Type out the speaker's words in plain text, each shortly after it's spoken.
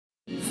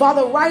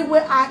Father, right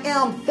where I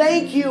am,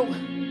 thank you.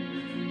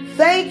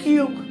 Thank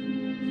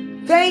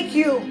you. Thank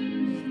you.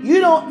 You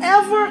don't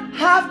ever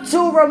have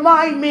to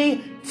remind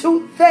me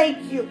to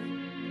thank you.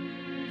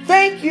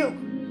 Thank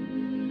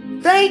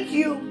you. Thank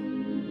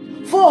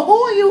you for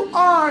who you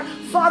are,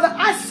 Father.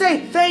 I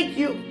say thank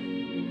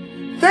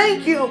you.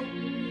 Thank you.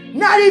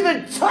 Not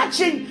even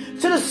touching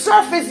to the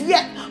surface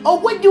yet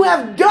of what you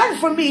have done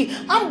for me.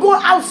 I'm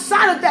going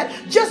outside of that.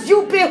 Just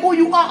you being who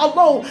you are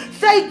alone.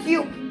 Thank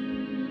you.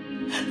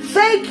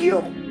 Thank you.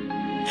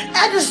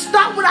 And to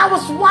stop what I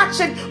was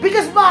watching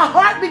because my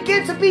heart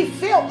began to be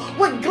filled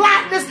with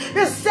gladness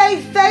to say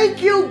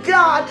thank you,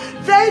 God.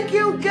 Thank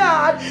you,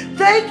 God.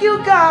 Thank you,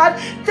 God.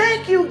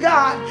 Thank you,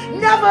 God.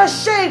 Never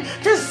ashamed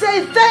to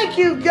say thank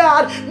you,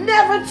 God.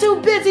 Never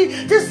too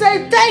busy to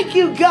say thank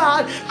you,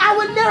 God. I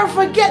would never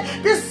forget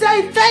to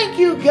say thank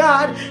you,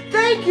 God.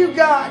 Thank you,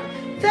 God.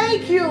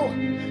 Thank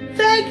you.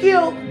 Thank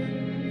you.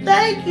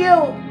 Thank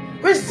you.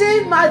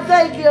 Receive my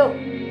thank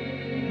you.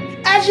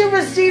 As you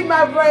receive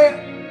my prayer,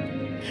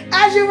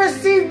 as you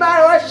receive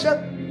my worship,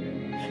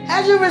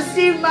 as you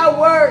receive my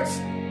words,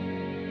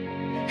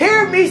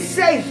 hear me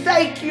say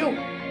thank you.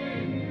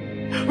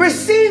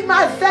 Receive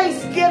my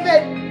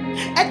thanksgiving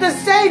at the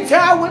same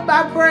time with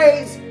my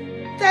praise.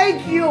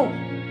 Thank you.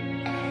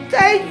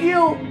 Thank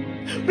you.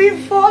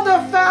 Before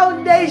the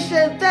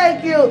foundation,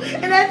 thank you.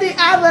 And at the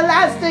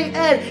everlasting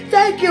end,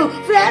 thank you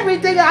for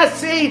everything I've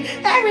seen,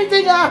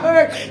 everything I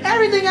heard,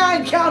 everything I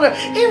encountered,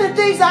 even the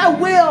things I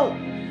will.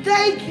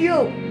 Thank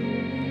you.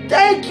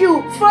 Thank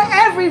you for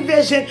every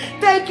vision.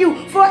 Thank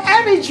you for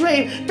every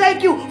dream.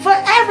 Thank you for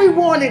every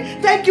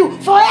warning. Thank you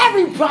for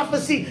every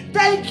prophecy.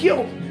 Thank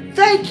you.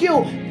 Thank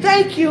you.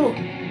 Thank you.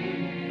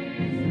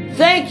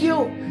 Thank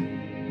you.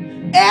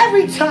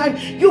 Every time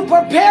you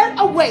prepared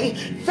a way,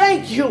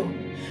 thank you.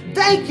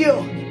 Thank you.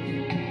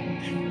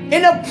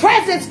 In the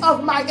presence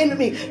of my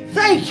enemy,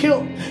 thank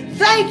you.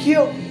 Thank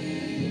you.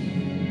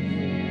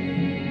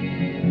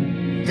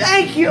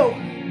 Thank you.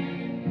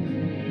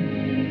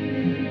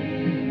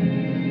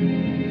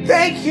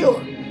 Thank you.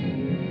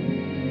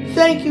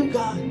 Thank you,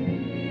 God.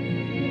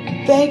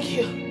 Thank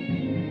you.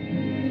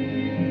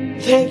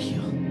 Thank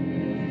you.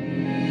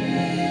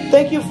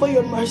 Thank you for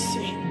your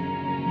mercy.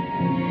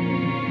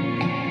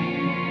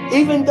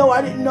 Even though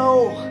I didn't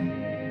know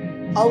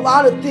a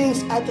lot of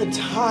things at the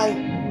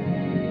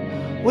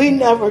time, we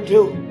never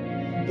do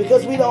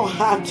because we don't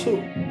have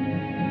to.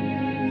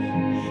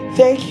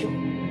 Thank you.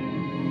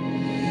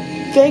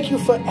 Thank you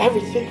for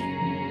everything.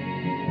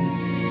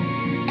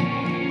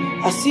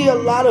 I see a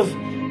lot of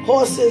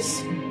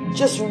horses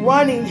just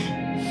running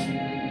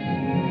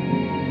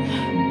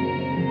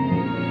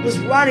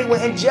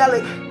with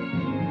angelic,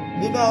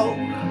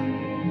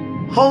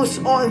 hosts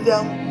on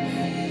them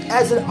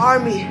as an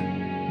army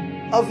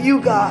of you,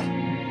 God.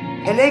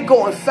 And they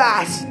going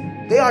fast.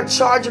 They are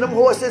charging them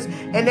horses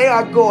and they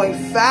are going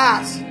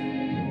fast.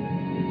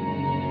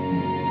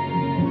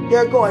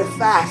 They're going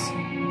fast.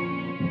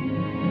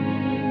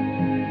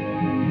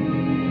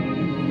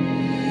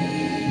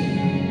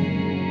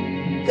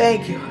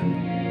 Thank you.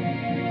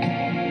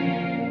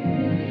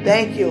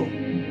 Thank you.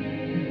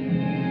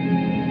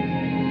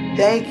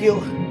 Thank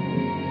you.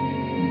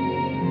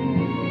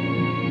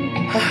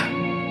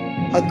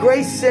 A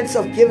great sense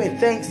of giving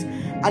thanks.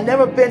 I've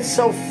never been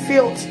so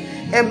filled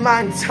in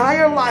my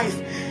entire life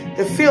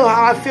to feel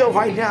how I feel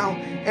right now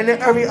in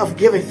the area of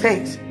giving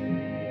thanks.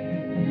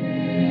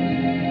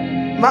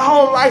 My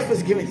whole life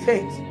is giving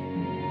thanks.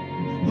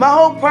 My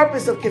whole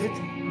purpose of giving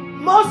thanks.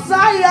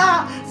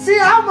 Mosiah,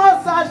 siya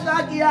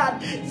Mosashagian,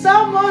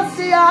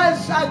 Samosia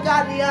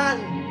Shagadian,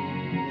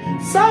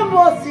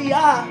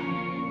 Samosia,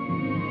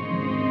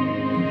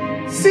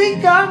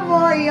 Sika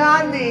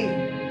Moyani,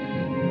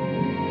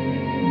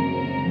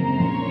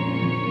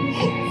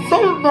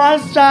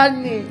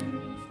 Samasani,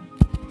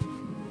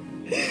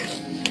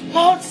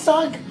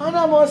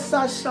 Motsakana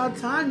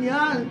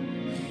Mosashatanyan.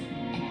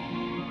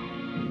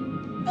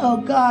 Oh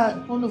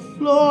God, on the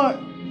floor.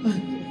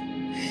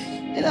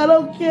 And I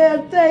don't care.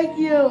 Thank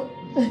you.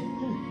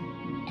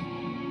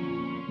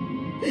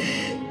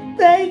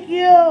 Thank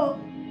you.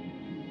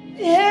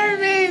 Hear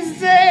me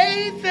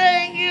say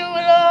thank you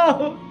with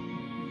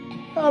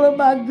all of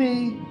my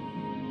being.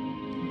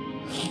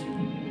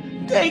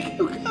 Thank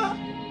you, God,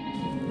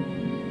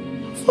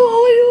 for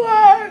who you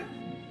are.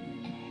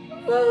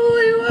 For who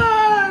you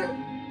are.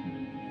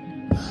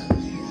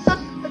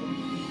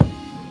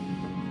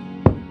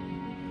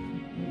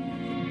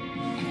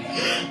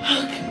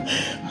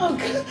 Oh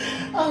God.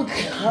 Oh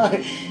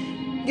God.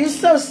 You're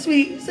so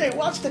sweet. Say,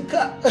 watch the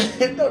cup.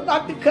 Don't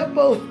knock the cup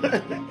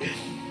over.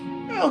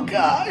 Oh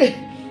God.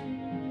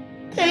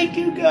 Thank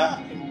you,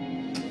 God.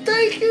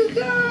 Thank you,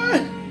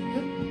 God.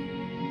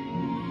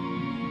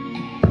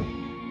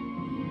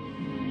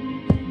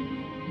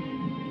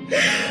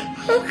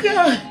 Oh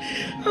God.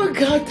 Oh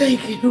God,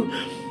 thank you.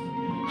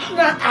 I'm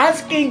not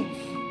asking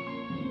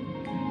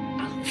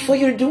for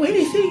you to do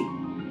anything.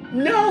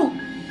 No,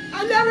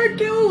 I never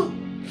do.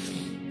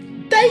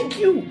 Thank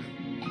you.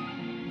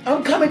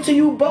 I'm coming to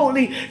you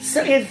boldly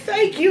saying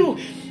thank you.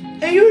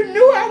 And you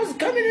knew I was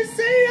coming to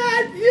say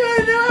that.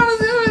 You knew I was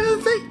coming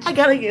to say. I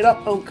gotta get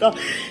up, oh God.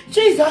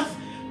 Jesus.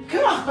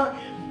 God.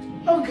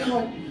 Oh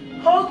God.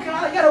 Oh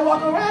God. I gotta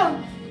walk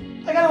around.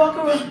 I gotta walk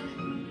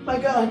around. My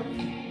God.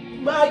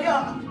 My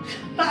God.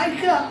 My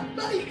God.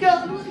 My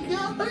God. My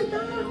God. My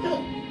God.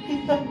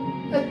 My God.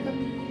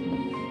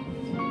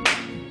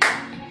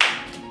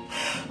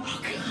 Oh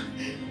God.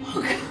 Oh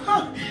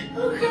God.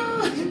 Oh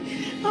God.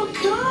 Oh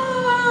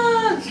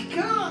God.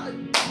 God.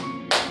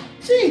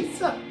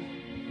 Jesus.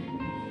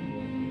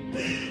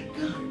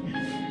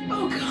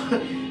 Oh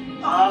God.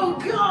 Oh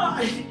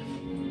God.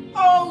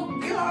 Oh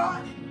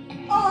God.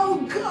 Oh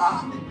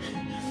God.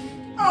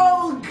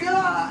 Oh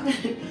God.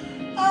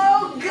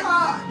 Oh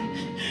God.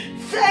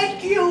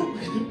 Thank you.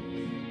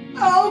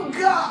 Oh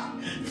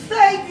God.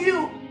 Thank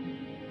you.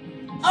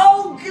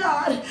 Oh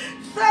God.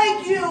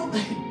 Thank you.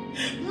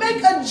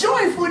 Make a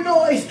joyful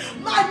noise.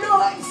 My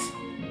noise.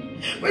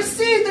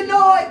 Receive the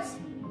noise.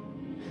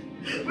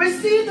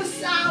 Receive the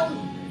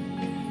sound.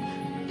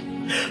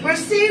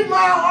 Receive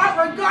my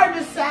heart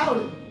regarding the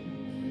sound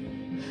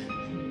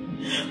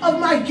of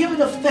my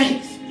giving of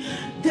thanks.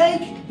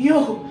 Thank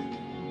you.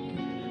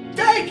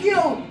 Thank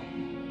you.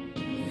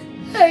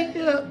 Thank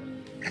you.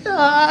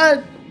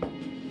 God.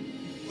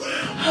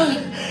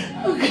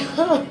 Oh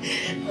God.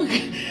 Oh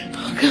God.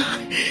 Oh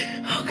God.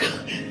 Oh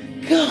God.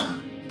 God.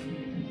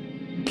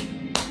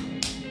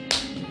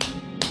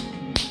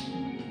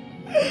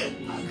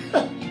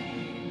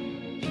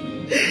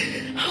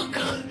 Oh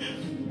God.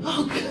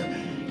 Oh God.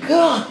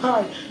 God.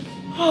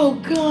 Oh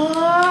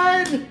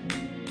God.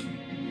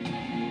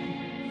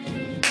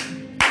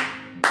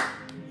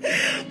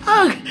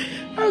 Oh,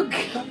 oh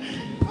God.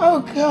 Oh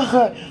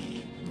God.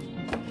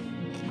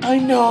 I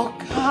know,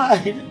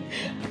 God.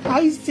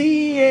 I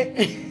see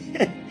it.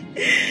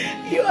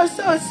 You are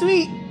so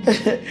sweet.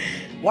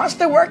 Watch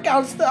the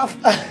workout stuff.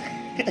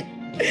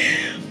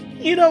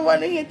 You don't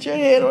want to hit your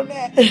head on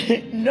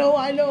that. No,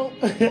 I don't.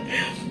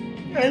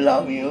 I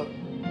love you.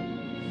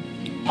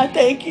 I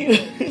thank you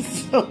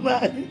so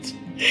much.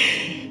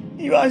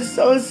 You are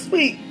so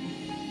sweet.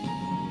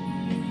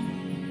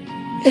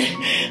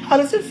 How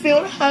does it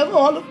feel to have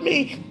all of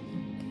me?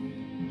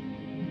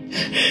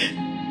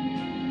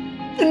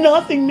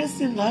 Nothing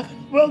missing,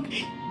 nothing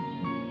broken.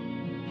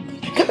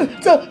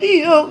 So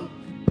you,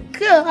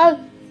 God.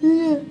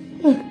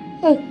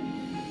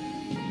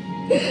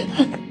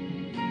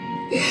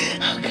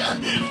 Oh God.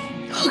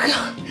 Oh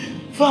God.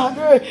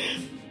 Father.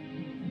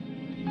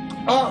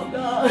 Oh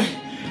God.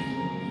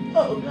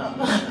 Oh God.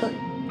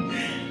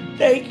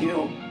 Thank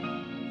you.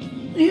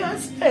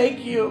 Yes,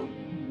 thank you.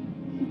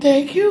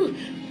 Thank you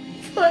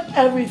for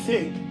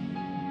everything.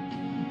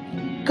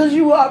 Because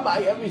you are my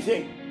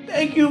everything.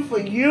 Thank you for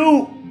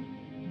you.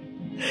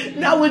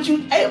 Now what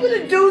you able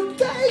to do,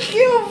 thank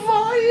you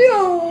for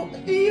you.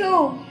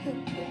 You.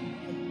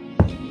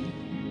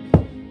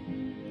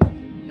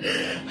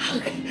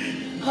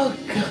 Oh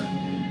God.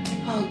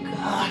 Oh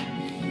God.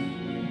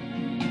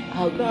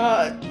 Oh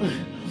God.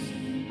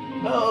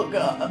 Oh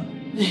God.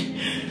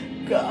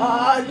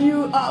 God,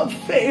 you are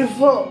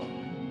faithful.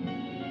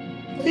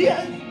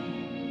 Yes.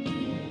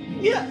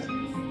 Yes.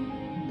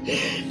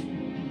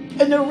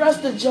 And the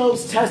rest of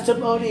Job's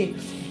testimony,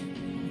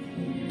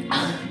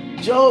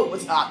 Job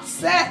was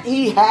upset.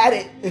 He had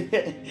it.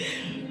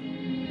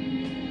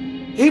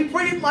 He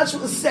pretty much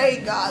was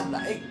saying, God,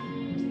 like,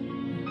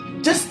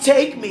 just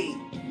take me.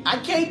 I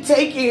can't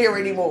take you here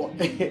anymore.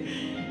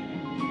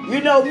 You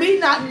know, me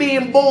not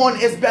being born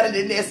is better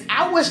than this.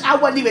 I wish I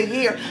wasn't even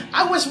here.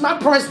 I wish my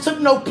parents took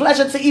no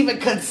pleasure to even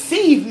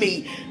conceive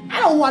me. I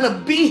don't want to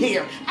be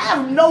here. I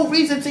have no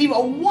reason to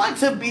even want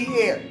to be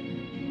here.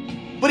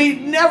 But he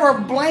never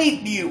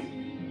blamed you.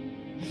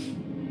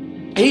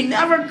 He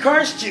never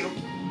cursed you.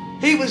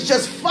 He was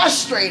just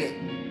frustrated.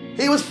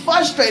 He was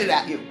frustrated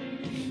at you.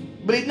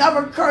 But he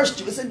never cursed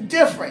you. It's a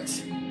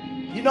difference.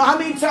 You know how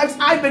many times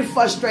I've been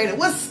frustrated?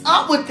 What's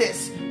up with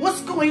this?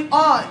 What's going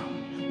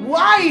on?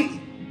 Why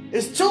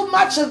is too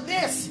much of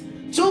this?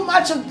 Too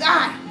much of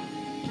that?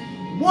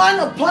 One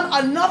upon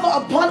another,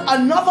 upon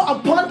another,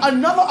 upon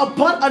another,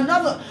 upon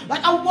another.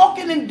 Like I'm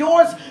walking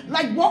indoors,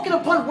 like walking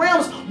upon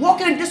realms,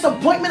 walking in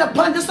disappointment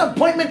upon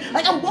disappointment.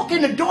 Like I'm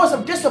walking the doors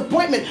of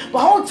disappointment. The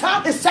whole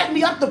time it set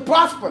me up to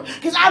prosper.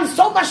 Because I'm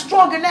so much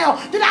stronger now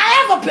than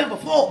I ever been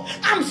before.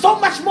 I'm so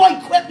much more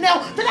equipped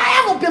now than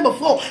I ever been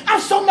before. I'm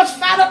so much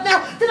fired up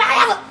now than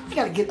I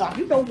gotta get up.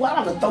 You know what?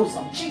 I'm gonna throw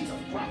some. Jesus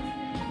Christ.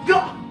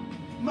 God.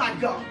 My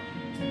God.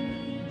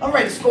 I'm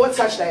ready to score a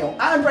touchdown.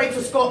 I'm ready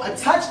to score a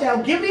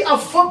touchdown. Give me a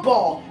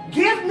football.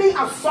 Give me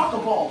a soccer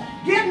ball.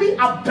 Give me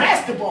a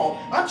basketball.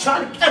 I'm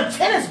trying to get a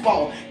tennis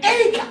ball.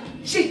 Any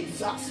kind.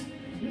 Jesus.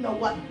 You know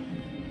what?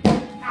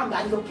 I'm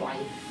not even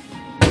playing.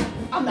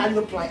 I'm not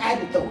even playing. I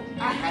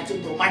had to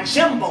throw my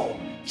gym ball.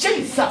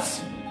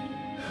 Jesus.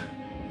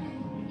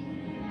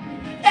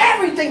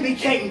 Everything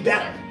became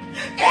better.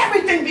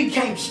 Everything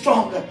became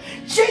stronger.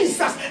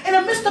 Jesus, in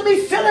the midst of me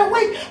feeling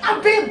weak, I'm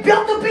being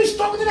built to be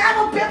stronger than I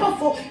ever been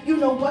before. You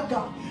know what,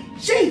 God?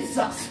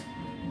 Jesus.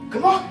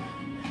 Come on.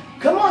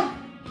 Come on.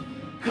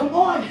 Come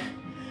on.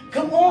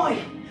 Come on.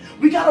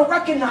 We got to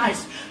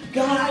recognize.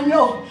 God, I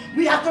know.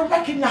 We have to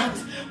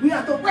recognize. We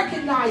have to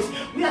recognize.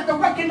 We have to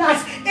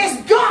recognize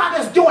it's God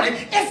that's doing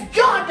it. It's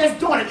God that's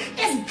doing it.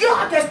 It's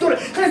God that's doing it.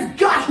 Because it's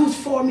God who's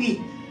for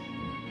me.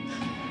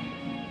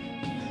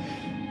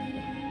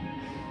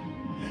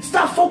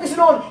 Stop focusing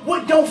on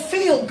what don't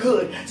feel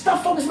good.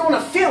 Stop focusing on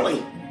the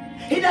feeling.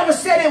 He never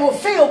said it will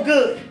feel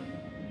good.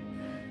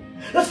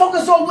 Let's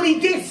focus on what he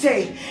did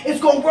say. It's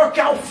going to work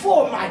out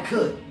for my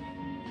good.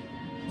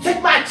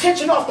 Take my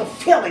attention off the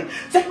feeling.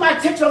 Take my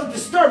attention off the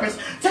disturbance.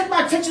 Take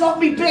my attention off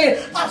me being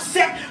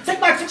upset. Take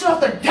my attention off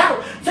the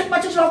doubt. Take my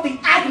attention off the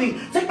agony.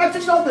 Take my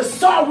attention off the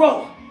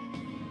sorrow.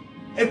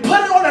 And put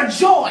it on the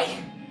joy.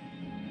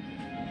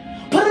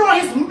 Put it on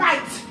his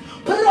might.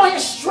 Put it on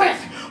his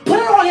strength. Put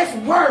it on his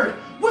word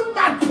with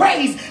my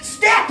praise.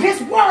 Stamp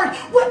his word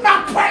with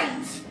my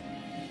praise.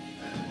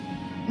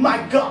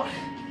 My God.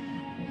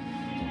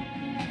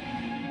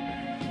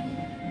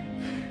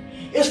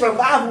 It's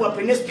revival up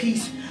in this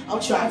piece. I'm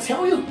trying to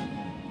tell you.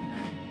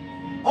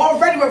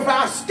 Already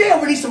revived, still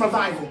releasing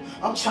revival.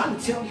 I'm trying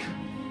to tell you.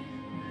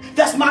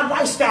 That's my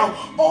lifestyle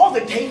all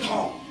the day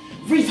long.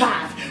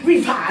 Revive,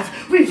 revive,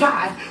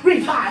 revive,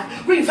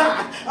 revive,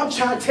 revive. I'm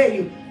trying to tell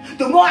you.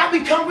 The more I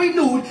become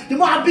renewed, the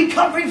more I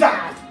become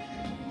revived.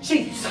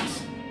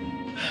 Jesus.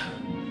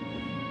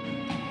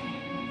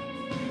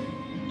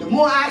 The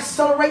more I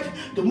accelerate,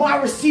 the more I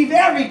receive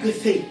every good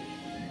thing.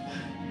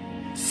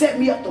 Set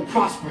me up to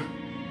prosper.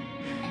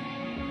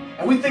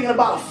 And we're thinking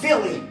about a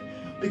feeling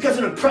because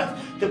of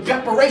the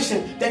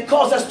preparation that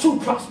caused us to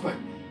prosper.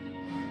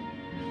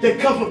 That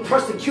comes with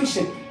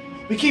persecution.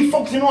 We keep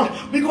focusing on,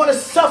 we're going to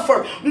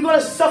suffer. We're going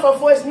to suffer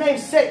for his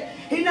name's sake.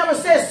 He never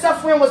said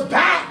suffering was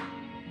bad.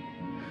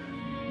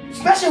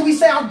 Especially when we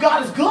say our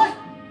God is good.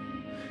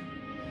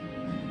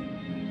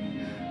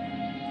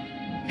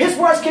 His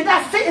words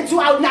cannot fit into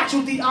our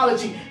natural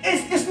theology.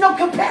 It's no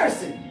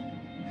comparison.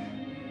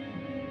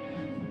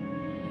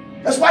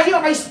 That's why he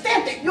already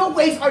stamped it. Your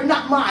ways are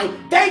not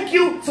mine. Thank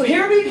you. So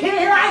here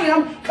I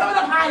am, coming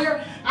up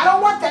higher. I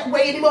don't want that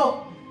way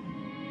anymore.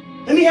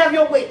 Let me have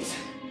your ways.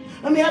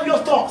 Let me have your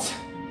thoughts.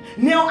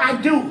 Now I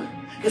do.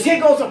 Because here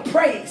goes a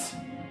praise.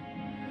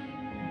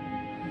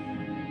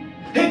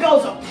 Here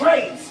goes a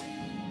praise.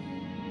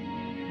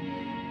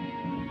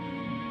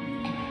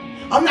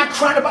 I'm not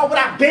crying about what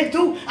I've been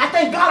through. I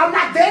thank God I'm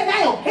not there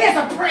now. Here's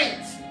a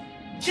praise.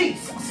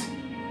 Jesus.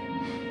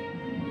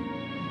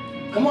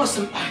 Come on,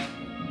 somebody.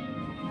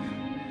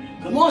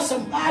 Come on,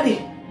 somebody.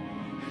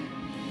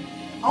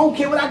 I don't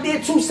care what I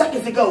did 2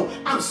 seconds ago.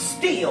 I'm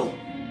still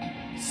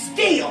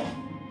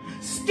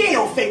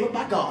favored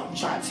by God. I'm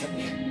trying to tell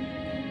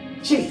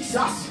you.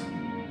 Jesus.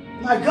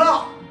 My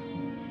God.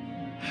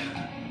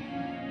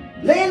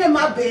 Laying in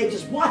my bed,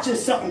 just watching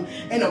something,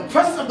 and the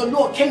presence of the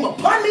Lord came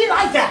upon me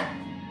like that.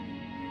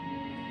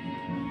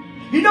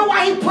 You know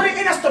why he put it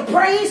in us to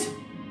praise?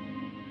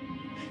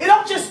 It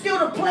don't just steal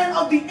the plan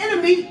of the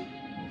enemy.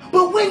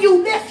 But when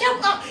you lift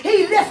him up,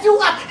 he lifts you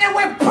up. And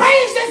when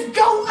praises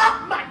go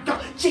up, my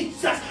God,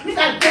 Jesus, we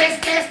got to dance,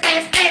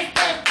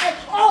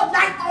 all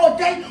night, all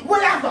day,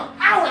 whatever,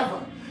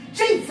 however.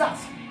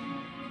 Jesus.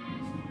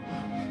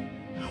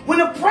 When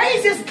the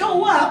praises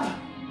go up,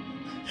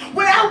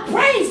 when our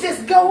praises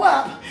go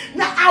up,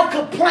 not our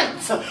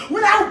complaints.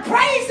 When our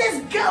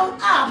praises go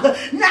up,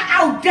 not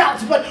our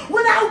doubts. But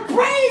when our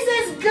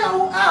praises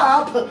go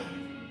up,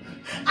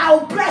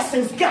 our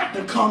blessings got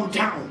to come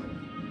down.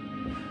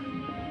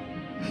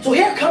 So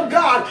here come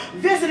God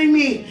visiting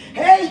me.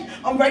 Hey,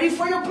 I'm ready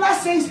for your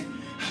blessings.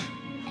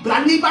 But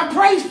I need my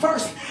praise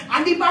first.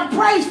 I need my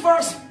praise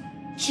first.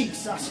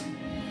 Jesus.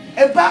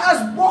 And by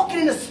us walking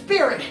in the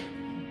Spirit,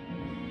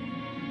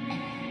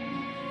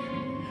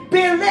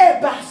 being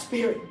led by the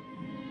Spirit,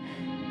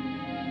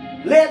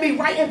 led me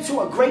right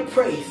into a great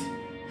praise.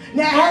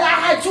 Now, had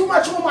I had too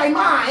much on my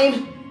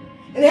mind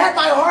and had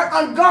my heart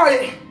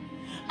unguarded,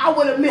 I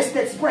would have missed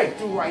this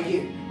breakthrough right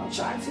here. I'm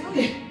trying to tell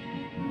you.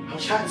 I'm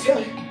trying to tell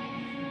you.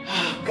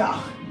 Oh,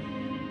 God.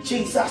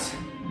 Jesus.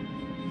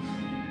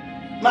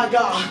 My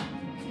God.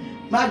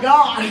 My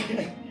God.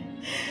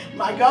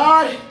 My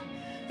God.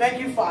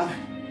 Thank you, Father.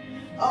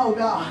 Oh,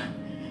 God.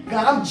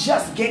 God, I'm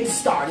just getting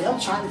started. I'm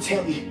trying to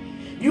tell you.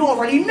 You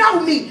already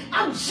know me.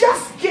 I'm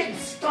just getting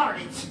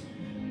started.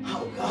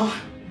 Oh, God.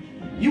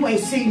 You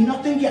ain't seen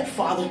nothing yet,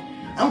 Father.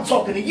 I'm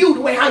talking to you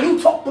the way how you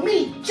talk to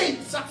me.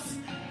 Jesus.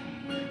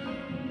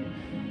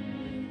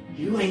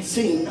 You ain't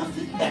seen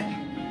nothing yet.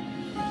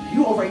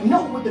 You already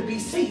know what to be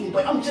seen,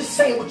 but I'm just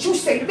saying what you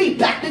say to me.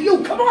 Back to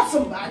you. Come on,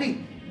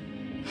 somebody.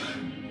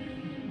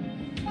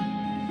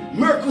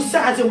 Miracle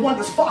signs and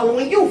wonders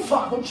following you,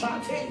 Father. I'm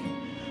trying to tell you.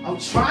 I'm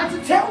trying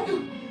to tell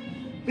you.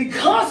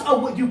 Because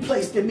of what you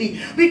placed in me.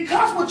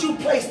 Because what you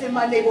placed in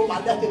my neighbor, my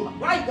left, and my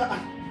right, God.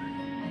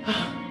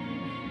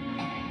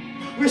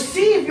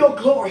 Receive your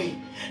glory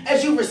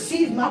as you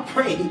receive my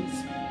praise.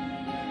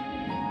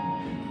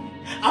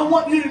 I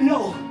want you to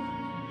know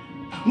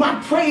my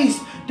praise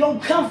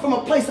don't come from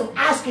a place of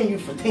asking you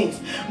for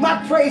things.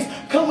 My praise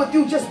come with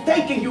you just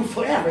thanking you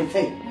for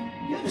everything.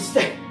 You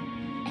understand?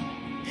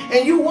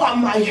 And you are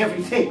my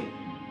everything.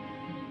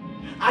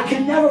 I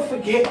can never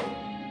forget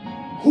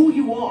who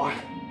you are,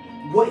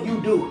 what you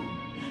do.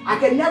 I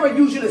can never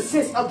use you in the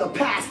sense of the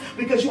past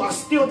because you are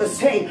still the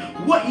same.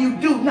 What you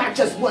do, not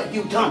just what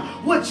you've done.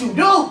 What you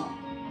do.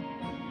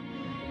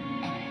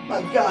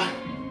 My God.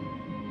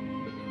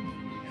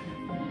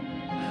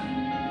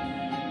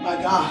 My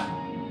God.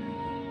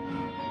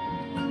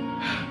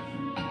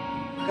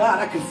 God,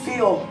 I can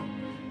feel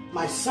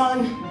my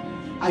son.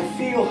 I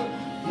feel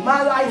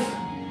my life.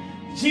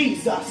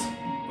 Jesus.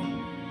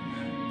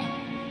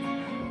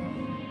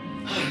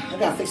 I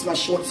gotta fix my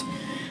shorts.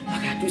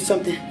 I gotta do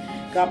something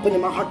God put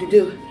in my heart to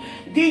do.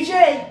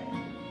 DJ,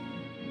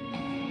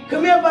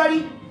 come here,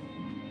 buddy.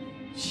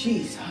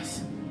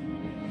 Jesus.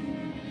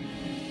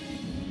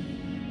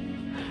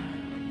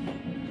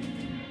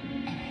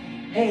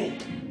 Hey,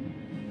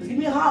 let's give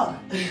me a hug.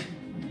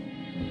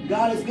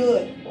 God is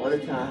good. All the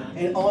time.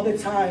 And all the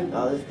time.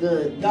 God is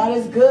good. God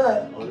is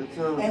good. All the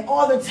time. And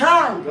all the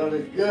time. God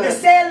is good. Let's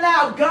say it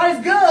loud. God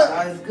is good.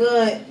 God is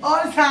good.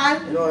 All the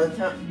time. And all the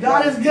time.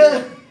 God is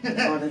good.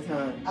 All the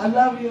time. I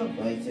love you.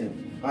 Me too.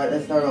 All right,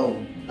 let's start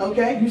over.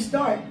 Okay, you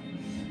start.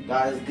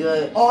 God is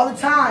good. All the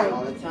time.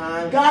 All the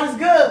time. God is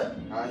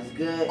good. God is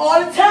good. All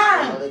the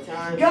time. All the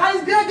time. God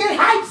is good. Get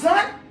hyped,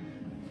 son.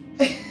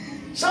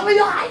 Show me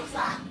your hype,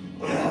 son.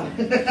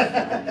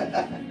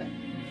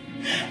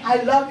 I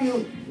love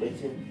you. Me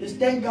too. Just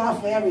thank God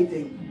for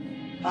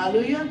everything.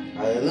 Hallelujah.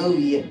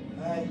 Hallelujah.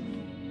 All right.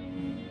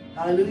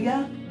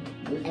 Hallelujah.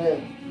 Amen.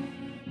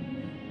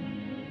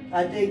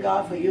 I thank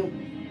God for you.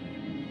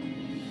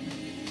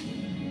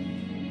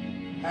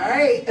 All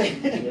right.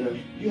 Yeah.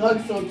 You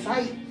hug so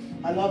tight.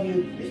 I love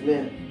you.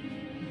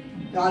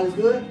 Amen. God is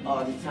good.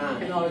 All the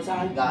time. And all the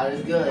time. God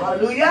is good.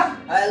 Hallelujah.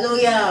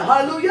 Hallelujah.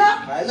 Hallelujah.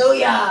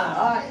 Hallelujah.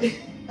 All right.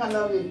 I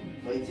love you.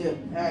 Me too.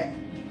 All right.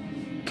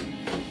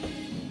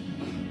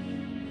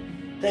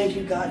 Thank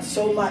you, God,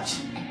 so much.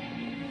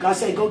 God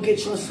said, go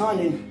get your son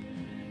and,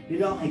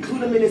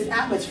 include him in this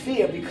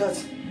atmosphere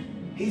because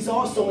he's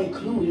also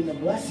included in the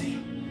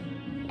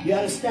blessing. You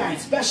understand?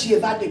 Especially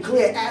if I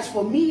declare, as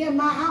for me and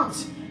my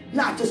house,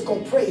 not just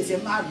going to praise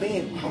in my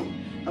bedroom.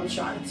 I'm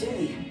trying to tell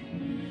you.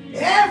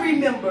 Every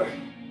member,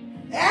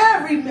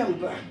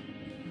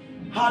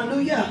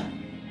 hallelujah,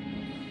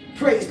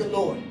 praise the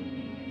Lord.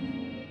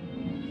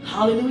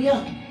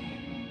 Hallelujah.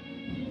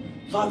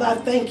 Father, I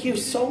thank you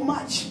so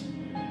much.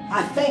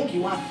 I thank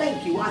you, I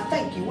thank you, I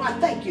thank you, I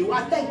thank you,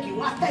 I thank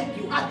you, I thank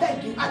you, I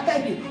thank you, I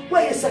thank you.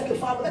 Wait a second,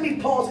 Father, let me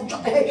pause and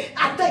drop. Hey,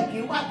 I thank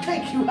you, I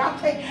thank you, I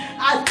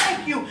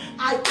thank you,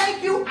 I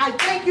thank you, I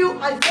thank you,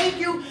 I thank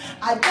you,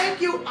 I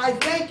thank you, I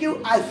thank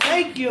you, I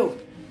thank you.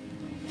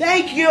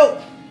 Thank you.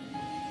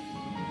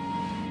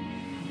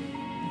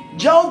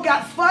 Job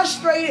got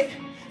frustrated.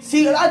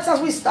 See, a lot of times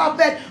we stop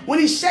at when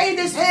he shaved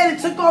his head and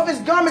took off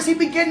his garments, he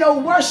began to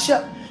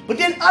worship. But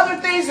then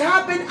other things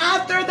happened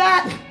after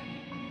that.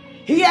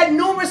 He had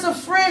numerous of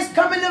friends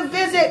coming to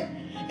visit,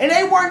 and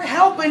they weren't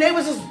helping. They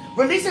was just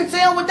releasing to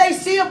him what they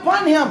see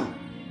upon him.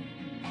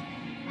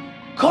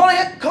 Calling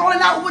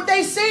out what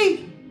they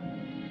see.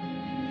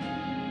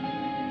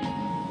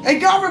 And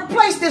God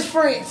replaced his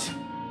friends.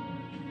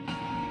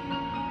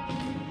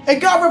 And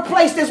God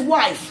replaced his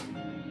wife.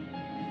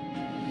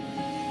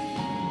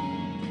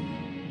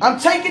 I'm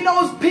taking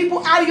those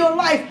people out of your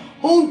life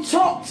who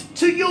talked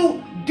to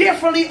you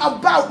differently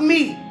about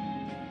me,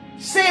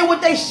 saying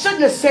what they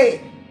shouldn't have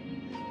said,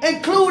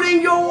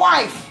 including your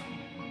wife.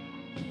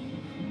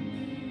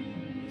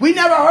 We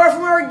never heard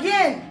from her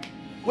again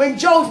when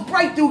Job's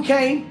breakthrough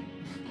came.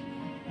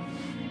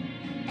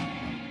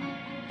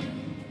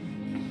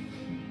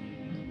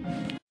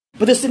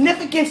 But the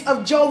significance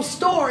of Job's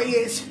story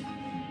is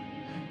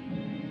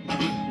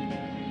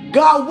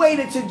God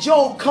waited till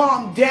Job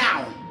calmed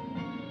down.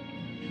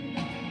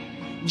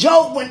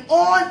 Job went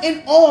on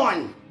and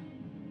on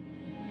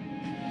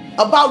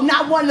about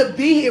not wanting to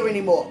be here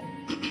anymore.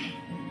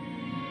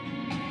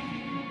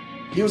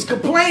 He was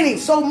complaining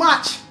so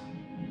much.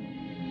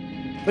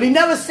 But he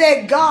never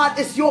said, God,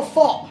 it's your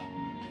fault.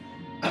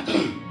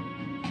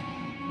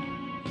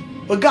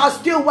 But God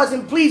still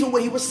wasn't pleased with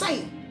what he was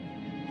saying.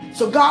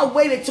 So God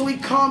waited till he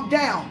calmed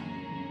down.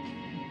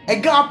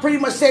 And God pretty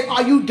much said,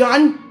 are you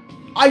done?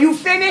 Are you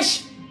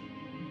finished?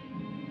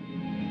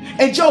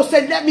 And Job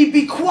said, let me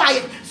be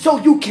quiet so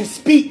you can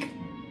speak.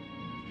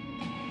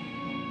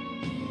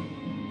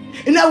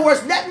 In other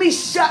words, let me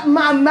shut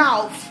my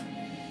mouth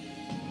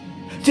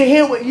to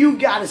hear what you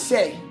got to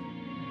say.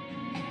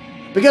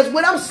 Because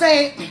what I'm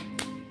saying,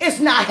 it's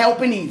not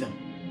helping either.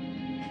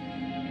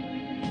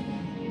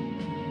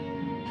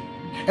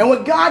 And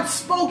when God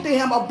spoke to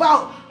him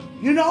about,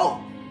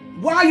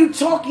 why are you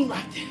talking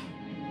like that?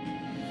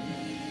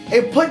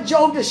 It put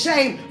Job to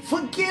shame.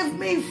 Forgive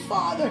me,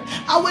 Father.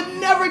 I would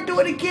never do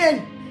it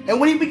again. And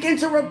when he began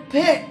to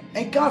repent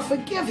and God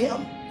forgiving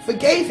him,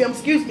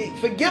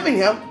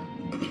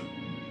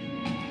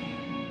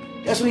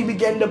 that's when he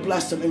began to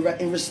bless him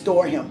and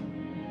restore him.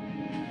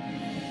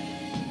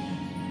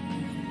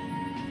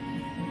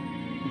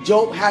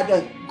 Job had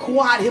to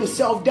quiet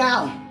himself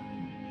down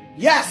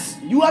Yes,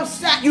 you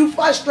upset, you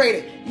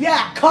frustrated.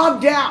 Yeah, calm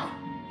down.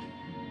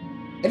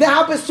 And that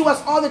happens to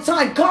us all the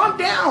time. Calm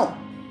down.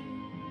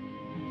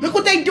 Look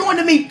what they doing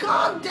to me.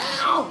 Calm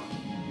down.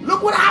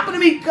 Look what happened to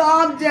me.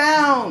 Calm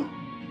down.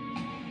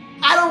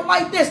 I don't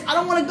like this. I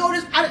don't want to go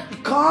this.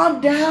 Calm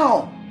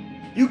down.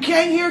 You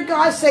can't hear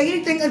God say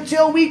anything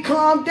until we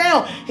calm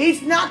down.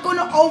 He's not going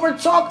to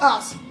overtalk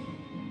us.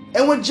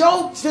 And when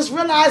Job just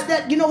realized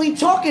that, he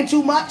talking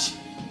too much,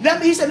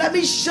 he said, let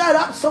me shut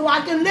up so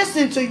I can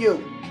listen to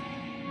you.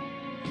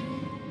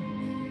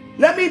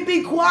 Let me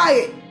be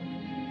quiet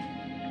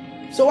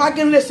so I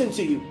can listen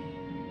to you.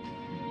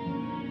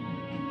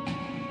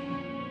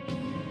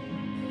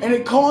 And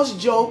it caused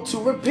Job to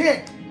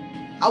repent.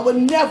 I would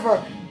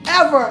never,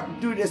 ever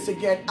do this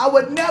again. I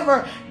would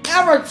never,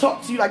 ever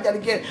talk to you like that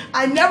again.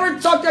 I never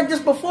talked like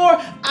this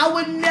before. I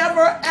would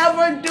never,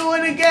 ever do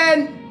it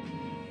again.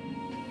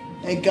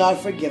 And God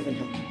forgiven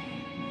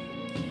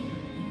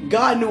him.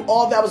 God knew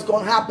all that was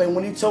going to happen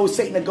when he told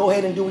Satan to go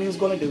ahead and do what he was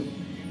going to do.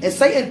 And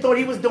Satan thought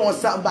he was doing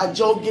something by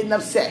Job getting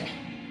upset.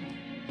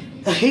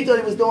 He thought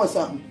he was doing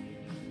something.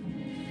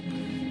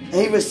 And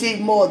he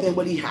received more than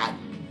what he had.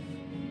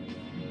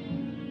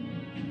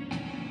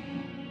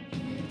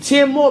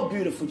 10 more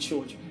beautiful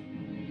children.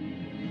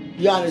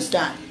 You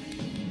understand?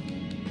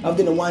 Other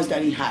than the ones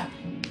that he had.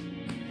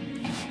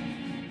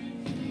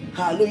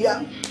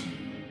 Hallelujah.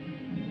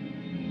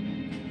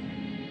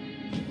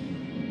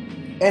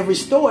 And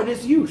restored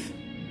his youth.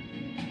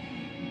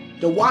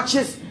 To watch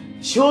his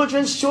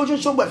children's children.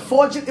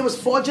 It was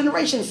 4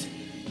 generations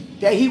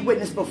that he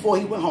witnessed before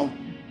he went home.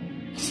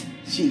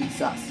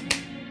 Jesus.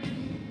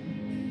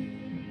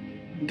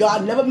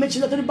 God never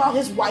mentioned nothing about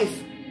his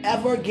wife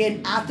ever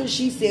again after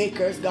she said,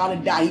 curse God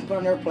and die. He put her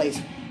in her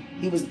place.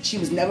 She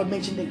was never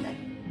mentioned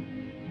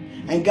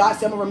again. And God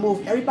said, I'm going to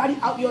remove everybody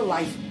out your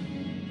life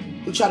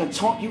who try to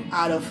talk you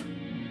out of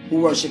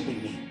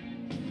worshiping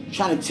me.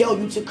 Trying to tell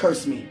you to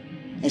curse me.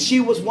 And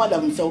she was one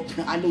of them, so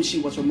I knew she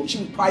was removed. She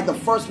was probably the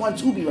first one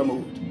to be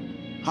removed.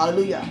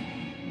 Hallelujah.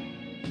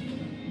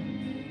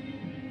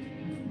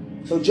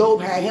 So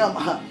Job had him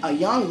a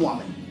young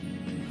woman.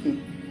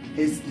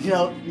 His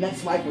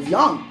next wife was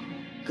young.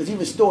 Because he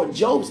restored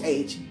Job's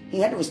age. He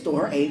had to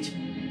restore her age.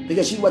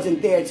 Because she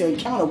wasn't there to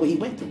encounter what he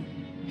went through.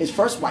 His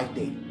first wife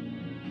did.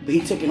 But he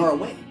took her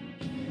away.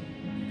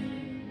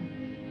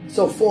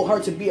 So for her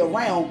to be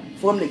around,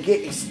 for him to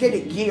get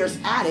extended years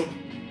at it,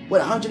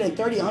 with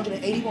 130,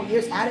 180 more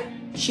years at it,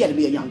 she had to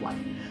be a young wife.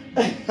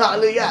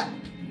 Hallelujah.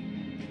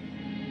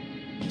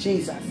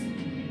 Jesus.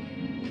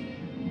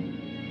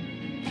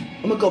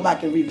 I'm going to go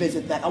back and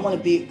revisit that. I want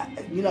to be,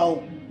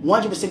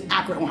 100%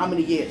 accurate on how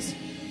many years.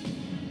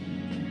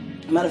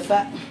 Matter of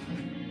fact,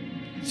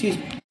 excuse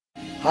me.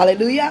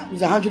 Hallelujah. It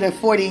was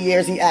 140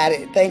 years he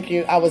added. Thank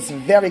you. I was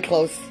very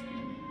close.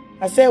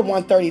 I said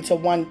 130 to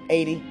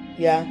 180.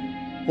 Yeah.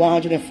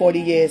 140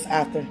 years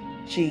after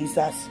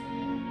Jesus.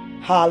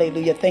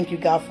 Hallelujah. Thank you,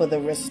 God, for the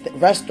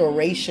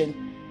restoration.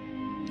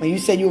 When you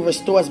said you will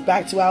restore us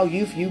back to our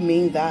youth, you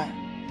mean that.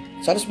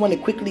 So I just want to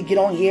quickly get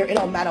on here. It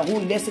don't matter who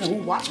listened,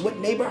 who watched, what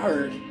neighbor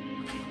heard.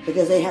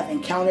 Because they have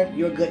encountered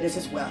your goodness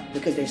as well.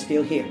 Because they're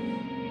still here.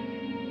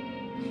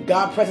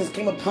 God's presence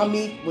came upon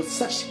me with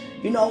such,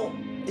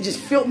 it just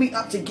filled me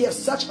up to give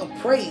such a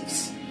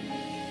praise.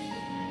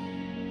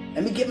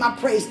 Let me get my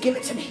praise. Give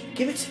it to me.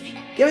 Give it to me.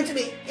 Give it to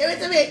me. Give it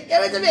to me.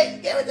 Give it to me.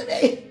 Give it to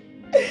me.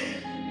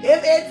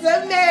 Give it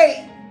to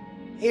me.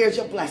 Here's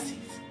your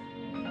blessings.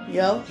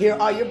 Here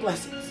are your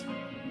blessings.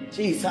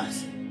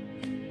 Jesus.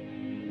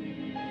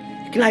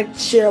 Can I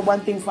share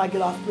one thing before I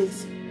get off,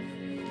 please?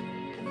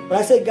 When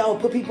I say God will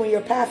put people in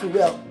your path, He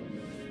will.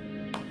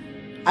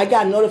 I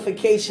got a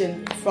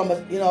notification from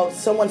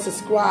someone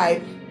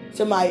subscribed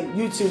to my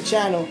YouTube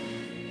channel,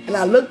 and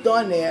I looked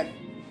on there.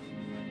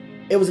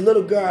 It was a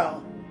little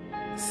girl,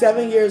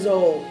 7 years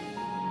old,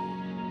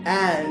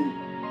 and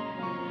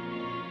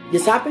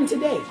this happened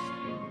today,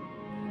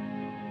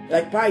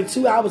 like probably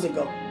 2 hours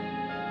ago.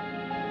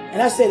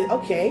 And I said,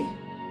 okay,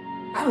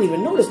 I don't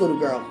even know this little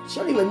girl. She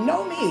don't even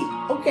know me.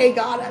 Okay,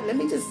 God, let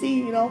me just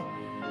see,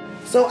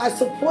 So I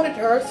supported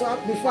her. So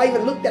before I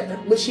even looked at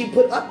what she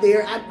put up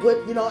there, I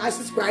put, I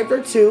subscribed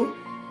her too.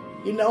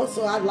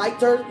 So I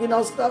liked her,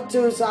 stuff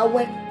too. So I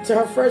went to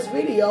her first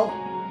video.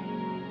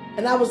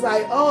 And I was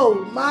like,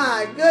 oh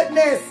my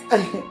goodness.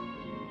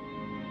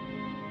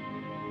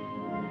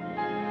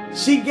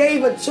 She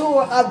gave a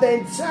tour of the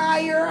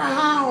entire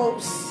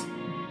house.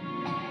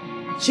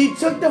 She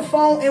took the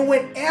phone and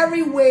went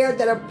everywhere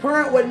that a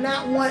parent would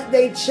not want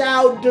their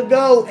child to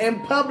go and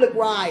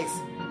publicize.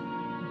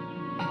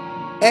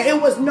 And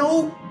it was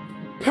no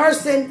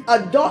person,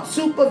 adult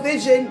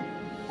supervision,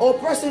 or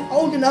person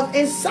old enough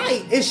in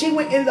sight. And she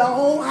went in the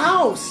whole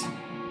house.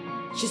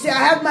 She said, I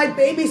have my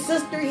baby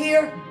sister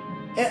here.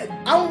 And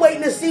I'm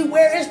waiting to see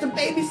where is the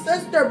baby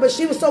sister. But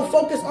she was so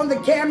focused on the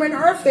camera in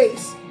her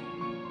face.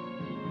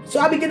 So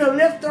I began to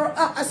lift her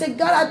up. I said,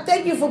 God, I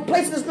thank you for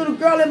placing this little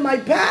girl in my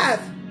path.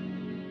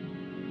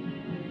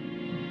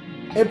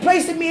 And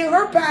placing me in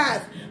her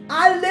path.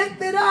 I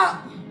lifted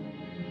up.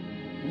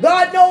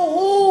 God knows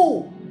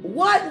who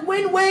What,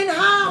 when,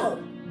 how?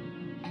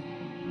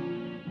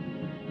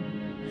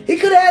 He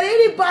could have had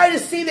anybody to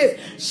see this.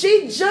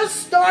 She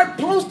just started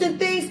posting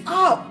things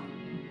up.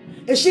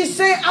 And she's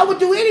saying, I would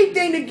do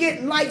anything to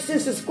get likes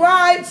and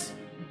subscribes.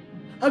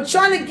 I'm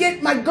trying to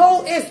get, my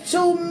goal is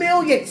 2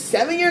 million.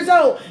 7 years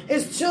old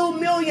is 2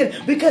 million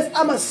because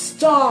I'm a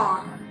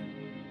star.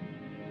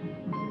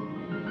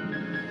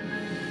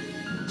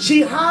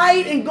 She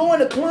hide and go in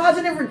the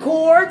closet and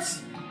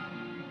records.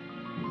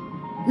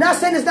 Not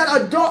saying there's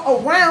not an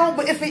adult around,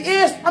 but if it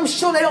is, I'm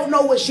sure they don't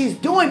know what she's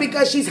doing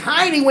because she's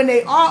hiding when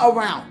they are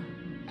around.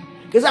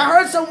 Because I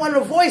heard someone,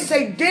 a voice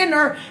say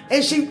dinner,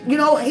 and she,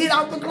 hid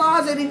out the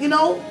closet and,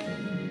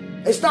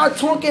 and started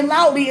talking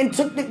loudly and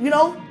took the,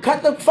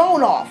 cut the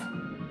phone off.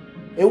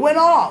 It went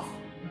off.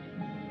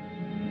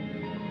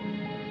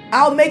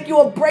 I'll make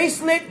you a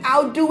bracelet.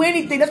 I'll do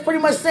anything. That's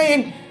pretty much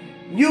saying,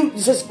 you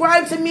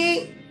subscribe to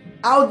me,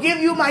 I'll give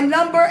you my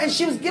number. And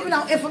she was giving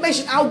out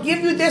information. I'll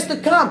give you this to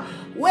come.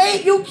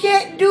 Wait, you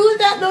can't do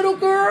that, little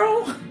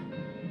girl.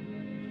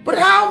 But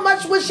how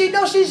much would she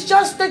know? She's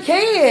just a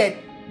kid.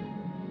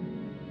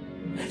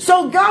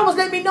 So God was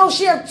letting me know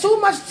she had too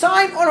much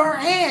time on her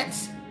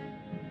hands.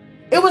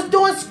 It was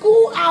during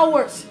school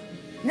hours.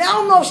 Now I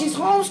don't know if she's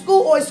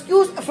homeschooled or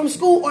excused from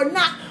school or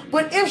not.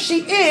 But if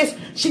she is,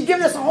 she gave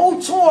us a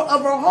whole tour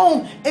of her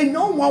home and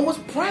no one was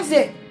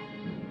present.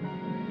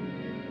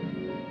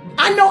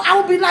 I know I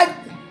would be like,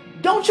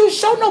 don't you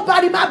show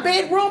nobody my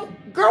bedroom.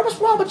 Girl, what's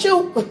wrong with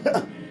you?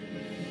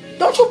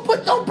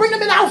 Don't bring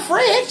them in our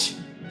fridge.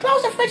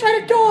 Close the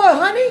refrigerator door,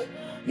 honey.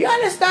 You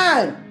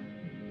understand?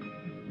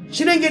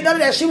 She didn't get none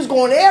of that. She was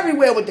going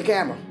everywhere with the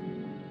camera.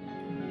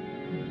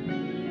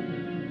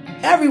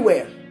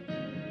 Everywhere.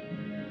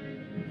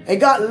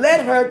 And God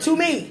led her to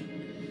me.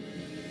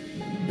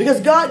 Because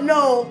God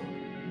knows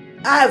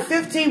I have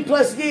 15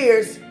 plus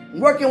years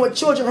working with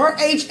children her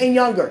age and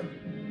younger.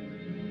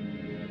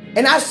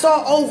 And I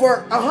saw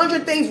over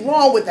 100 things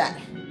wrong with that.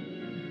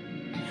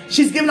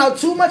 She's giving out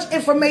too much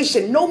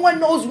information. No one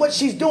knows what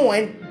she's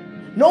doing.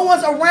 No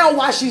one's around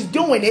while she's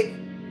doing it.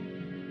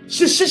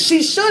 She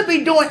should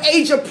be doing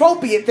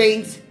age-appropriate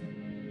things.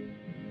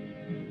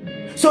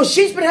 So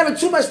she's been having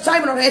too much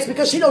time in her hands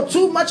because she knows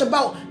too much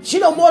about, she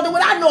knows more than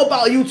what I know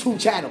about a YouTube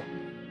channel.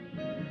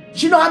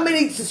 She knows how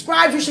many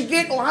subscribers you should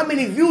get or how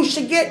many views you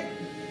should get.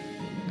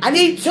 I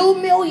need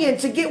 2 million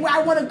to get where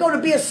I want to go,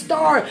 to be a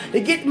star, to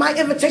get my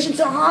invitation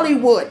to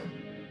Hollywood.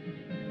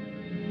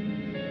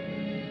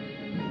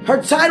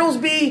 Her titles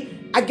be,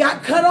 I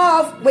got cut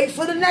off, wait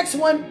for the next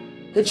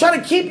one. They're trying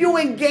to keep you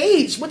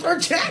engaged with her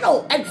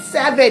channel at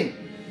 7.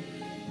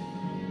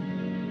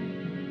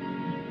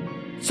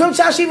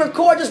 Sometimes she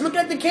records just looking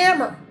at the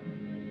camera.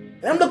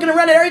 And I'm looking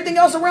around at everything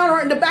else around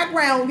her in the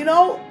background,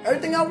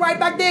 everything else right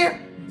back there.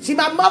 See,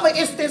 my mother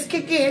instincts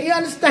kick in, you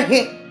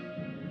understand?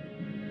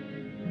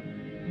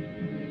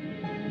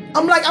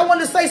 I'm like, I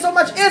want to say so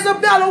much.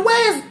 Isabella,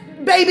 where's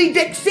baby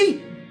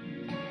Dixie?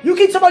 You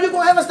keep talking about you're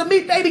going to have us to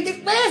meet baby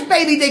Dixie. Where's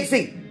baby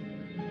Dixie?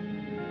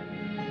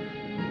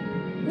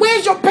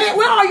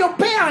 Where are your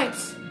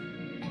parents?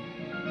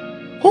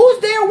 Who's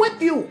there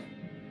with you?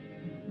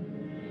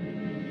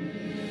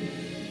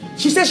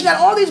 She said she got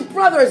all these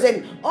brothers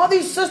and all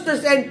these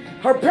sisters and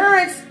her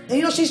parents.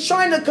 And, she's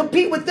trying to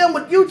compete with them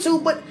with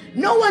YouTube, but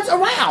no one's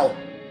around.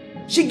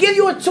 She give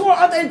you a tour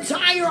of the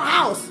entire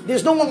house.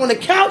 There's no one on the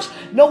couch.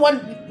 No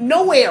one,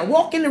 nowhere.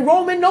 Walking and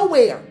roaming,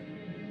 nowhere.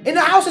 And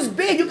the house is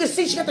big. You can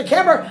see she got the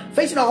camera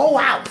facing the whole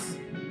house.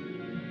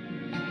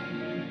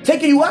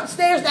 Taking you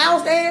upstairs,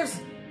 downstairs.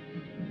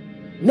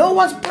 No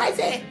one's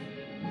present.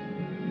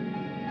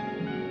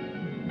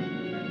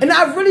 And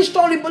I really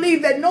strongly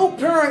believe that no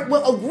parent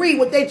will agree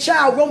with their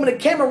child roaming the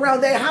camera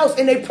around their house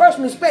in their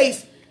personal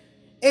space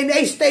and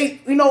they stay,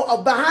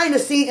 behind the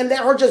scene and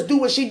let her just do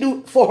what she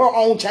do for her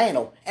own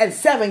channel at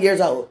 7 years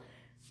old.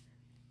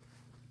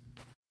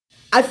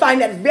 I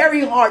find that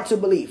very hard to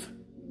believe.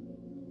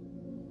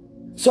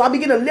 So I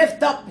begin to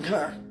lift up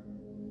her.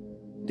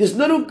 This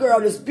little girl,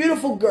 this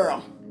beautiful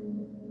girl,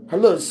 her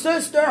little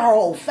sister, her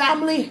whole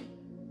family.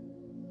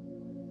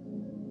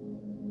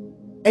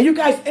 And you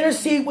guys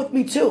intercede with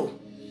me too.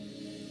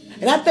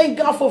 And I thank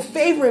God for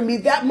favoring me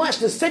that much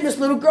to send this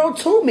little girl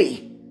to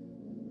me.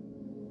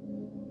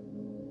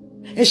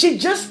 And she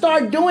just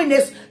started doing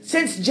this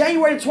since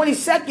January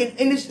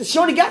 22nd. And she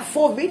only got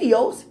 4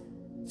 videos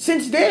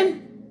since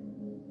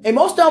then. And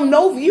most of them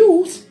no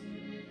views.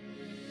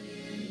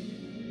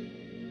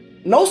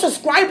 No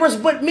subscribers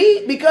but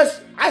me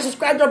because I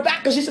subscribed her back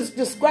because she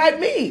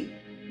subscribed me.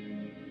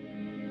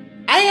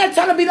 I ain't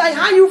trying to be like,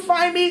 how you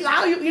find me?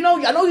 How I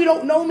know you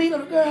don't know me,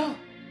 little girl.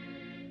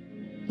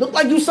 Look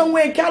like you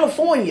somewhere in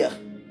California.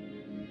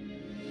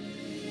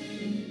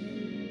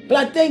 But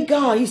I thank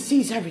God he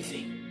sees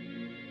everything.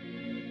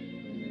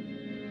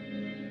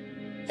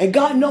 And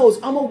God knows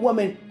I'm a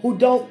woman who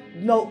don't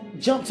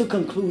jump to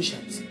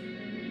conclusions.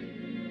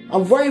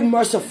 I'm very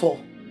merciful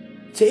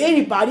to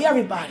anybody,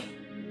 everybody.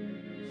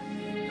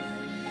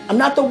 I'm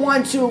not the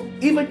one to,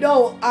 even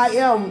though I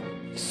am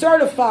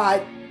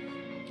certified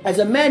as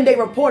a mandate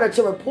reporter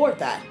to report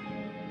that.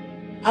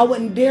 I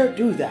wouldn't dare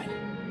do that.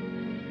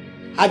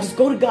 I just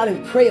go to God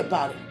and pray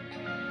about it.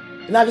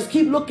 And I just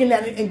keep looking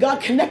at it, and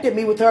God connected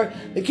me with her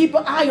to keep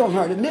an eye on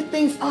her, to lift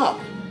things up.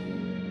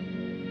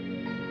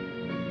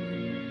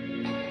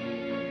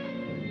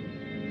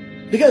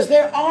 Because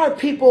there are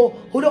people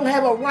who don't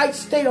have a right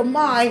state of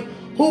mind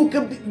who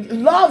could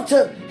love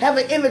to have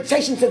an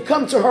invitation to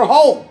come to her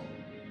home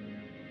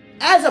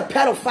as a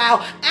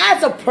pedophile,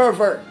 as a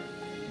pervert.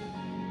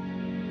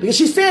 Because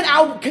she said,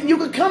 you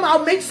could come,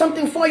 I'll make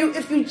something for you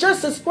if you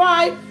just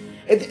subscribe.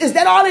 Is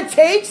that all it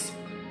takes?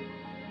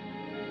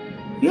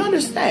 You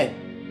understand?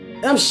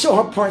 And I'm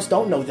sure her parents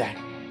don't know that.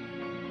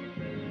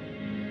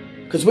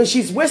 Because when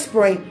she's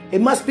whispering,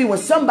 it must be when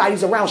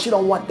somebody's around she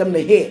don't want them to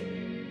hear.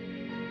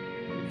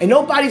 And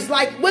nobody's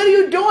like, what are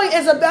you doing,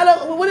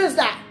 Isabella? What is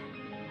that?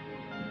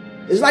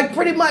 It's like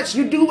pretty much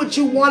you do what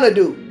you want to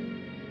do.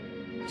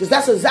 Because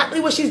that's exactly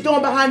what she's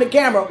doing behind the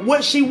camera.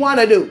 What she want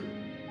to do.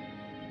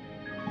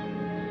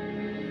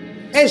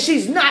 And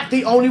she's not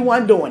the only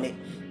one doing it.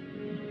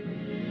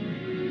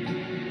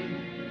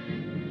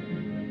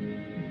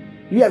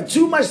 You have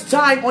too much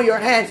time on your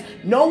hands.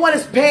 No one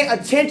is paying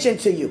attention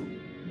to you.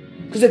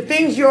 Because the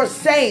things you're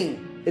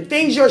saying, the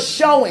things you're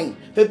showing,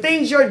 the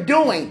things you're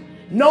doing,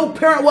 no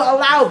parent will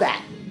allow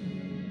that.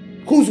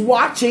 Who's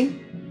watching?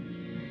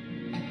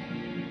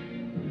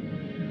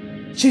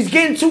 She's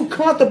getting too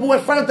comfortable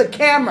in front of the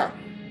camera.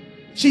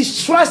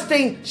 She's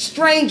trusting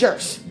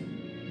strangers.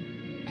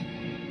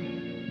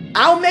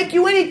 I'll make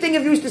you anything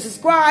if you used to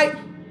subscribe.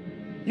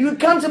 You can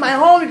come to my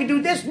home, you can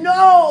do this.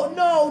 No,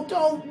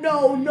 don't,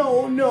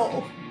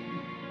 no.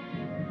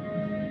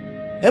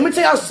 Let me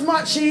tell you how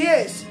smart she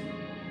is.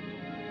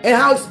 And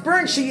how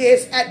experienced she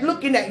is at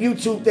looking at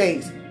YouTube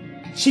things.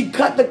 She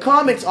cut the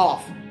comments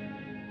off.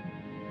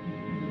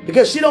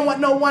 Because she don't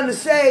want no one to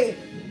say,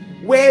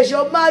 where's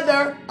your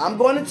mother? I'm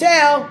going to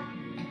tell.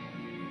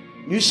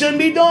 You shouldn't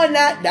be doing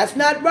that. That's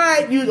not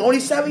right. You're only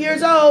 7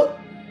 years old.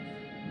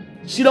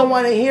 She don't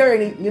want to hear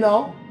any,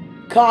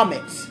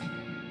 comments.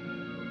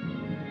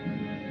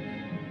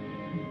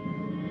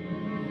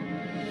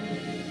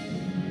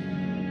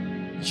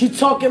 She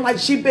talking like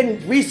she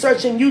been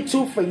researching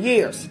YouTube for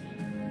years.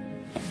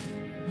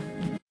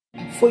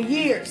 For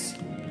years.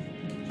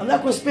 I'm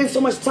not going to spend so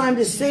much time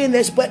just saying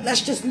this, but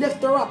let's just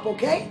lift her up,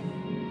 okay?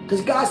 Because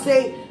God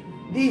say,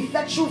 the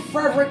effectual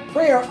fervent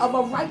prayer of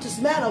a righteous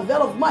man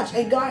availeth much.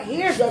 And God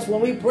hears us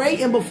when we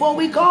pray, and before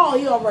we call,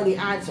 He already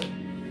answered.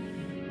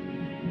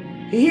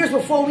 He hears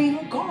before we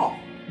even call.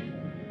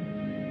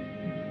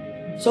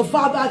 So,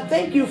 Father, I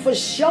thank you for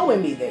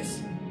showing me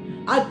this.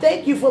 I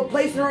thank you for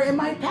placing her in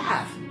my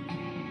path.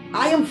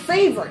 I am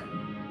favored.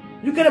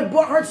 You could have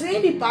brought her to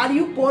anybody.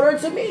 You brought her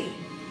to me.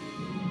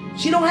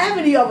 She don't have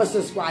any other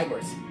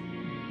subscribers.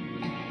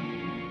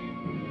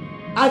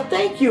 I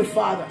thank you,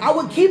 Father. I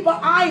will keep an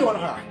eye on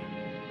her.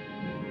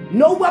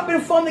 No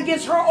weapon formed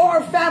against her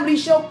or her family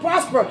shall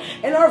prosper.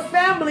 And her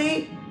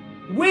family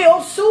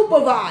will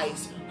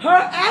supervise her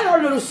and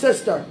her little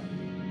sister.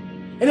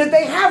 And if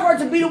they have her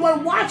to be the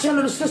one watching her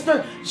little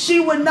sister, she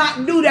would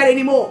not do that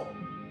anymore.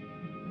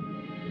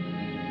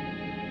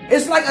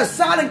 It's like a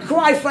silent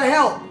cry for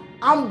help.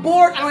 I'm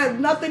bored. I don't have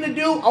nothing to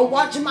do. I'm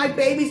watching my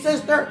baby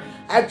sister.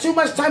 I have too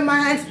much time in my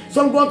hands,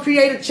 so I'm going to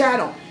create a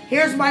channel.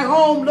 Here's my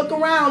home. Look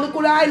around. Look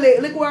where I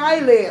live. Look where I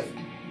live.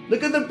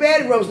 Look at the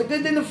bedrooms. Look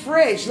at the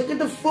fridge. Look at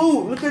the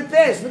food. Look at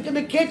this. Look at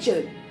the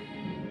kitchen.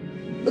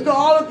 Look at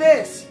all of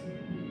this.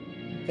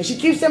 And she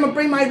keeps saying, I'm going to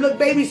bring my little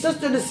baby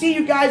sister to see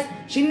you guys.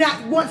 She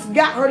not once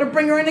got her to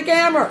bring her in the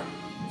camera.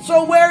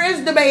 So where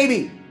is the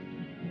baby?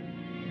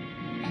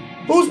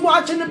 Who's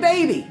watching the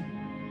baby?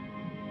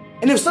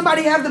 And if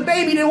somebody has the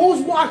baby, then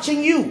who's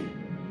watching you?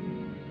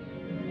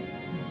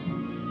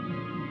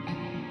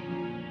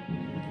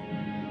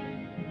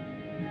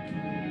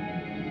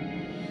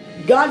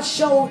 God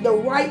showed the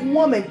right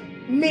woman,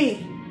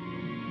 me.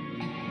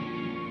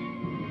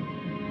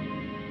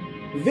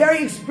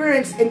 Very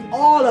experienced in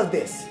all of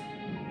this.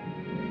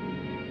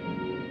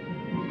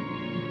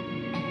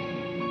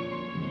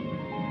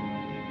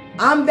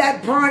 I'm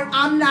that parent.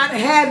 I'm not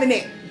having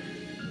it.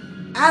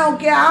 I don't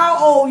care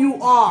how old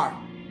you are.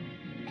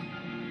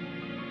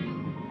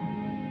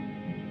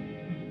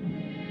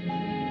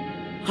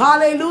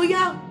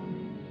 Hallelujah.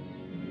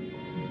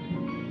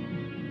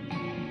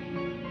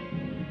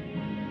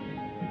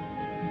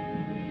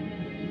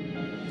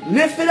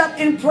 Lift it up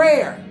in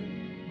prayer.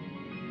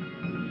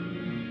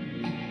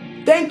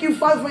 Thank you,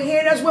 Father, for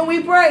hearing us when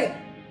we pray.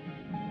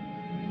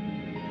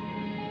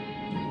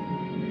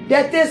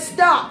 That this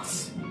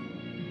stops.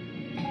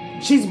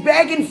 She's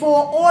begging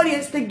for an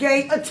audience to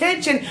gain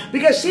attention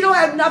because she don't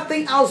have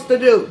nothing else to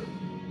do.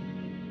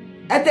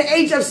 At the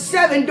age of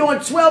 7, doing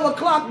 12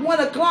 o'clock, 1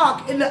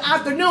 o'clock in the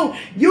afternoon,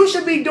 you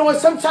should be doing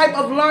some type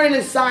of learning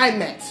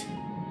assignment.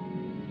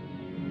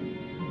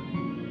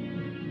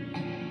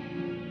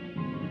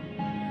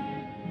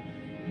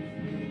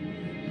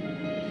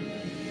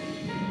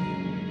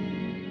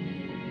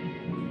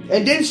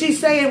 And then she's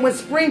saying, when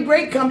spring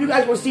break comes, you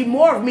guys will see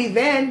more of me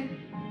then.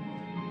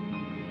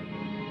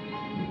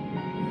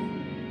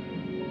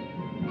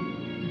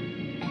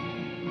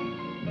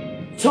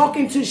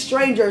 talking to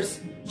strangers,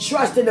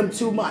 trusting them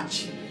too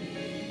much.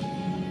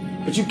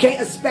 But you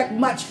can't expect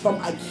much from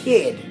a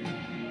kid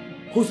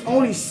who's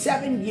only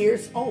 7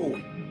 years old.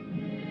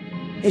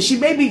 And she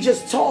may be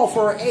just tall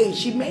for her age.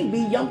 She may be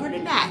younger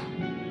than that.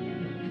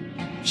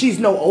 She's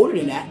no older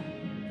than that.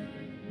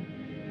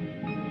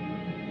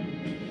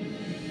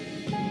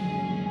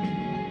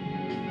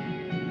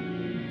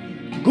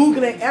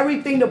 Googling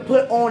everything to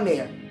put on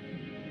there.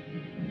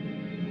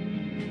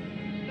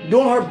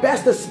 Doing her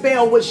best to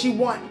spell what she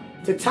wants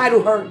to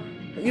title her,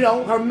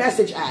 her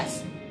message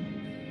as.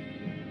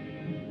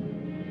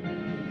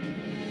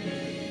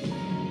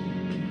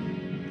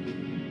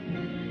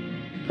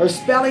 Her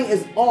spelling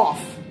is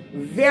off.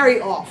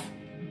 Very off.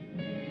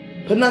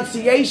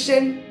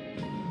 Pronunciation.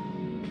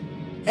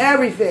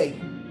 Everything.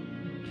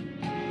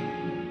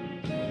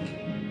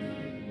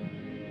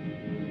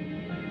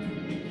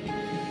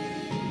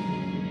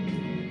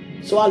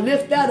 So I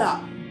lift that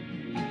up.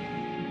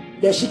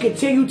 That she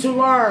continue to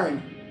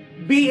learn.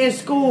 Be in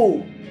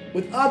school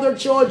with other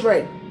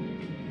children.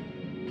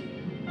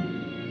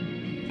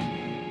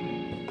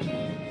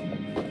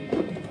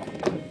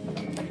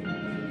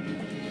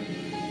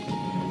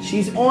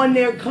 She's on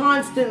there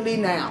constantly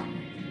now.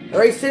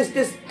 Ever since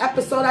this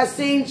episode I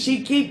seen,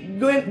 she keep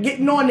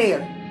getting on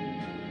there.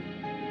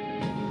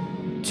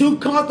 Too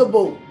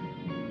comfortable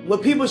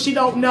with people she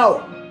don't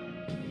know.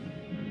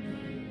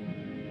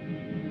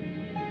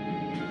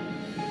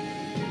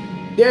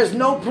 There's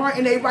no part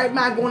in their right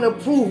mind going to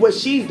approve what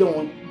she's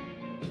doing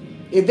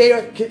if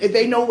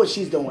they know what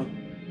she's doing.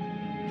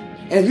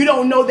 And if you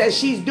don't know that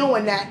she's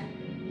doing that,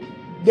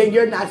 then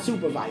you're not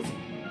supervising.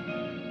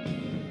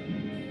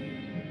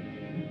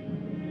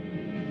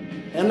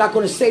 And I'm not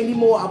going to say any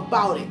more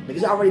about it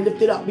because I already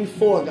lifted up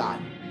before, God.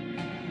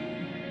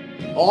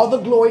 All the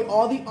glory,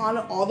 all the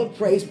honor, all the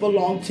praise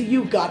belong to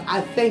you, God.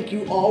 I thank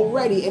you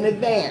already in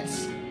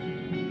advance.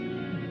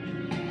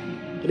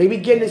 They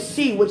begin to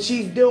see what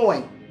she's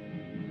doing.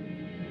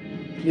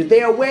 If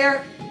they're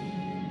aware,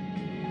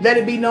 let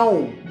it be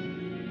known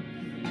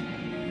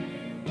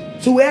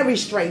to every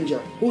stranger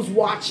who's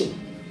watching.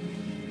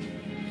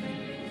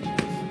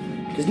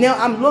 Because now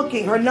I'm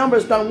looking, her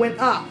numbers done went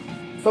up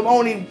from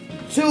only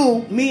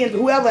 2, me and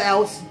whoever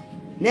else.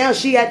 Now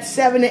she had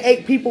 7 to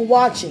 8 people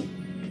watching.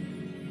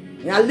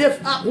 And I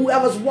lift up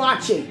whoever's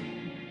watching.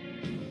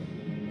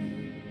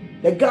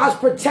 That God's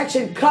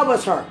protection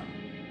covers her.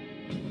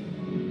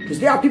 Because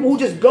there are people who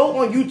just go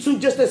on YouTube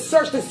just to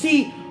search to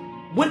see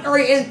what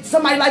area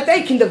somebody like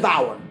they can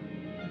devour.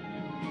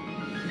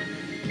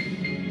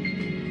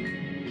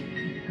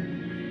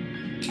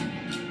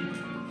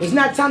 It's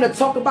not time to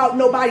talk about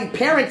nobody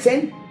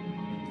parenting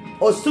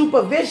or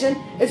supervision.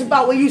 It's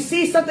about when you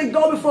see something,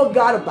 go before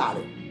God about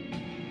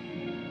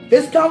it.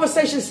 This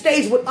conversation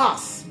stays with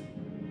us.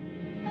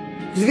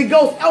 Because if it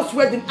goes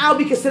elsewhere, then I'll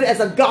be considered as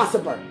a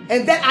gossiper.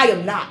 And that I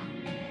am not.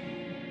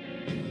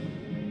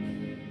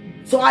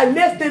 So I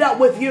lift it up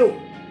with you.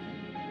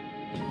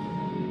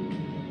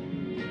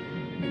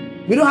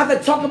 We don't have to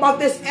talk about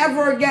this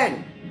ever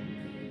again.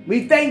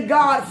 We thank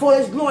God for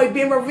His glory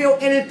being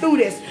revealed in and through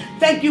this.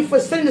 Thank you for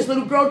sending this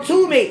little girl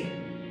to me.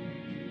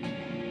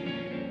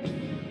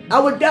 I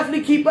would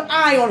definitely keep an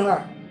eye on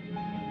her.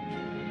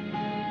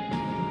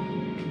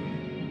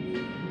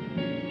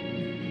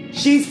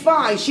 She's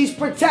fine. She's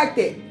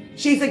protected.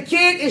 She's a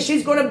kid and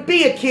she's going to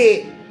be a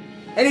kid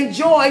and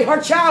enjoy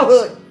her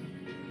childhood.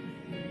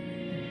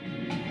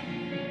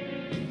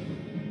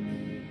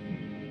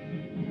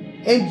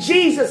 In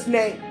Jesus'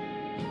 name.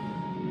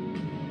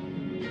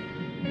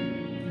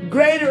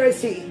 Greater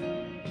is He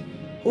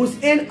who's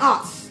in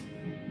us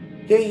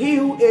than he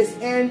who is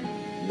in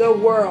the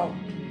world.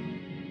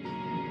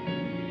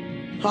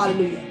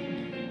 Hallelujah.